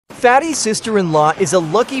fatty sister-in-law is a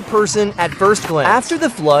lucky person at first glance. After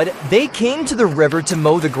the flood, they came to the river to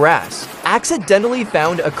mow the grass, accidentally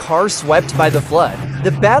found a car swept by the flood.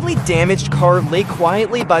 The badly damaged car lay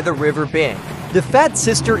quietly by the river bank. The fat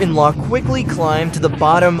sister-in-law quickly climbed to the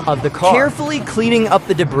bottom of the car, carefully cleaning up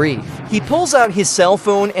the debris. He pulls out his cell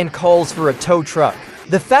phone and calls for a tow truck.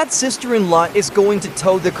 The fat sister-in-law is going to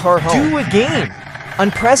tow the car home. Do a game!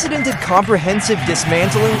 Unprecedented comprehensive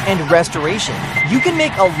dismantling and restoration. You can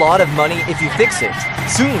make a lot of money if you fix it.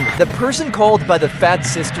 Soon, the person called by the fat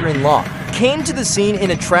sister-in-law came to the scene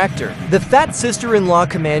in a tractor. The fat sister-in-law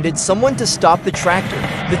commanded someone to stop the tractor.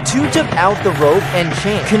 The two took out the rope and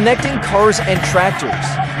chain, connecting cars and tractors.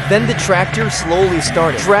 Then the tractor slowly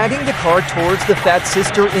started, dragging the car towards the fat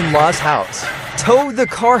sister-in-law's house. Tow the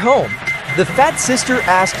car home. The fat sister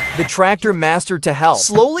asked the tractor master to help,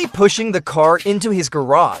 slowly pushing the car into his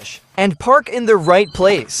garage and park in the right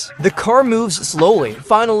place. The car moves slowly.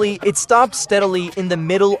 Finally, it stopped steadily in the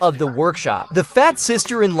middle of the workshop. The fat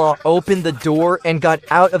sister-in-law opened the door and got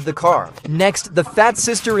out of the car. Next, the fat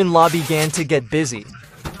sister-in-law began to get busy.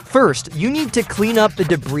 First, you need to clean up the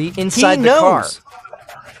debris inside the car.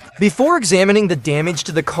 Before examining the damage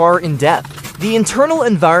to the car in depth, the internal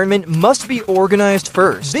environment must be organized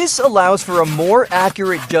first. This allows for a more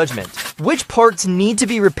accurate judgment. Which parts need to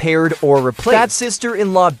be repaired or replaced? Fat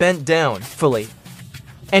sister-in-law bent down fully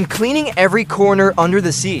and cleaning every corner under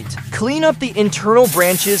the seat. Clean up the internal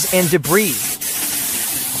branches and debris.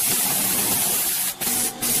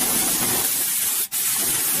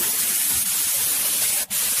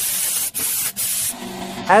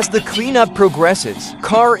 As the cleanup progresses,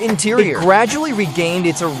 car interior gradually regained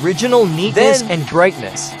its original neatness and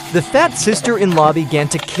brightness. The fat sister-in-law began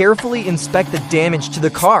to carefully inspect the damage to the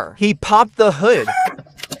car. He popped the hood,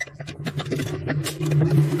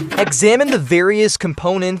 examined the various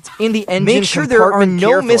components in the engine, make sure there are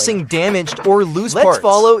no missing damaged or loose parts. Let's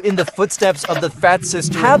follow in the footsteps of the fat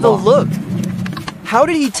sister-in-law. Have a look. How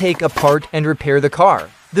did he take apart and repair the car?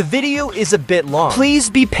 The video is a bit long. Please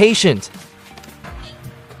be patient.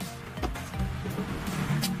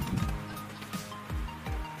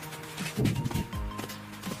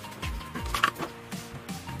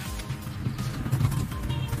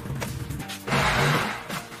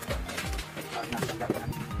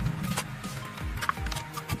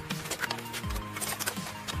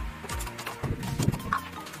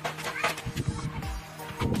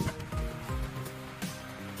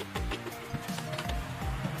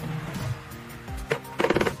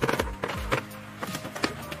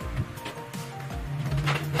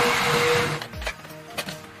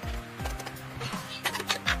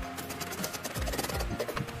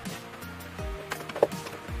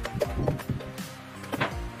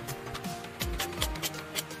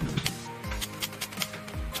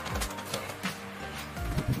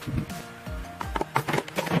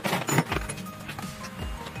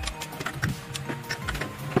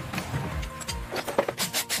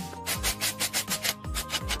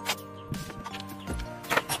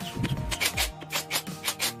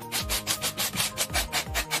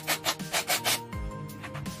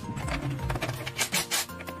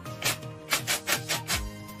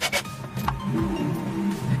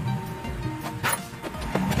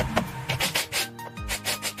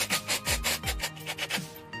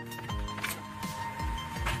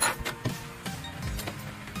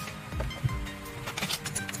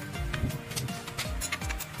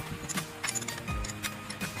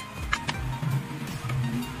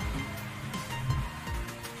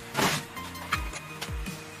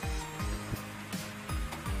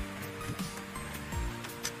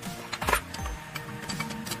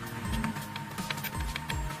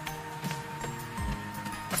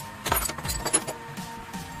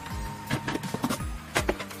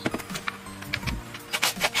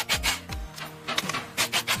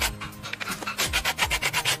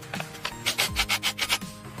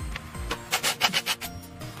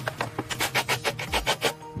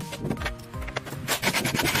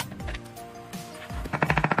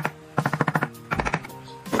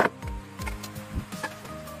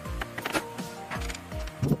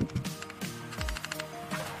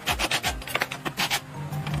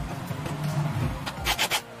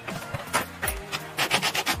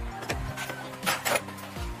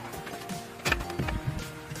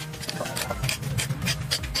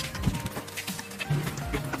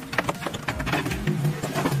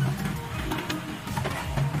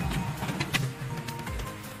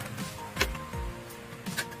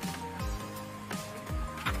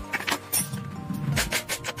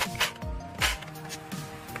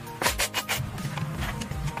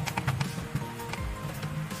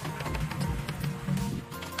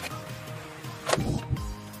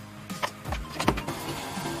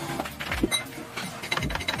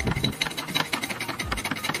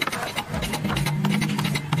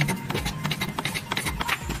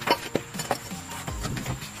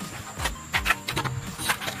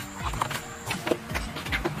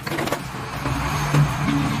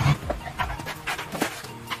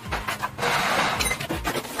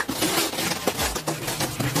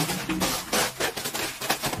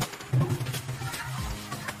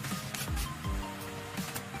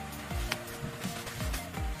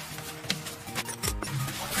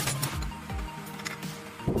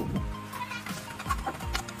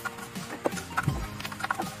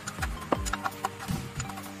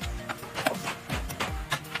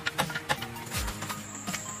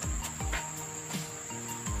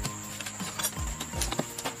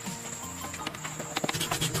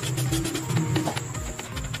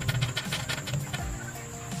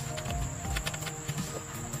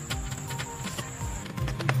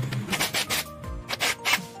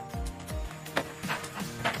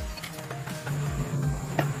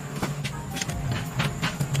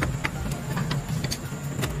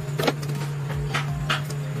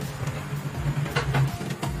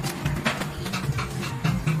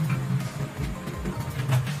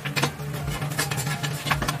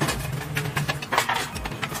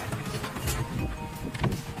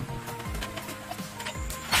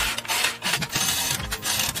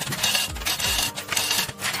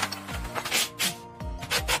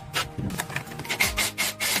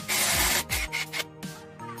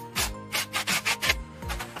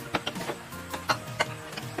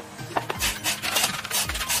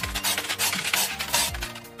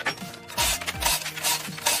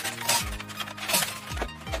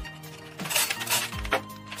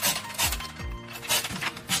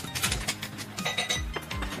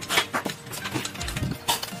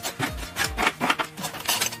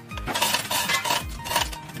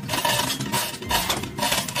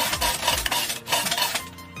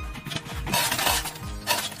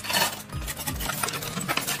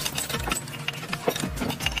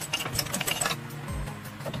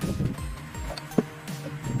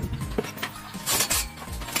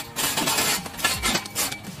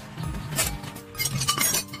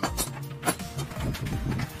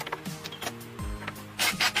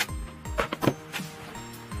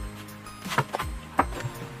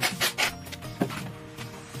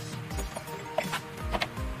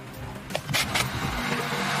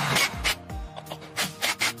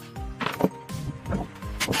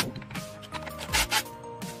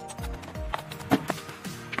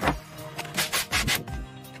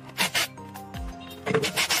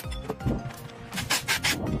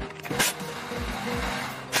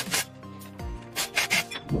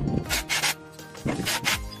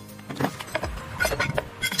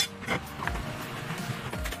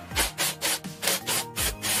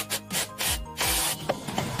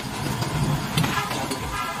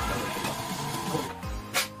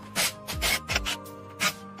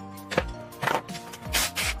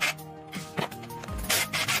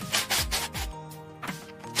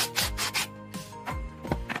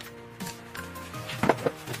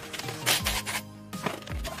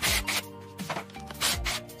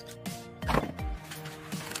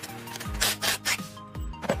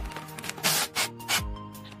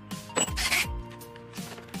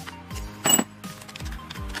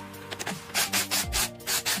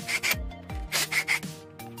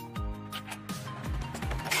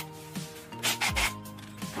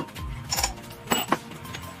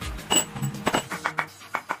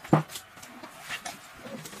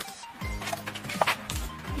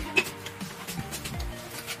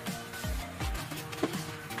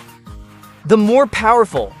 The more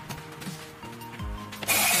powerful.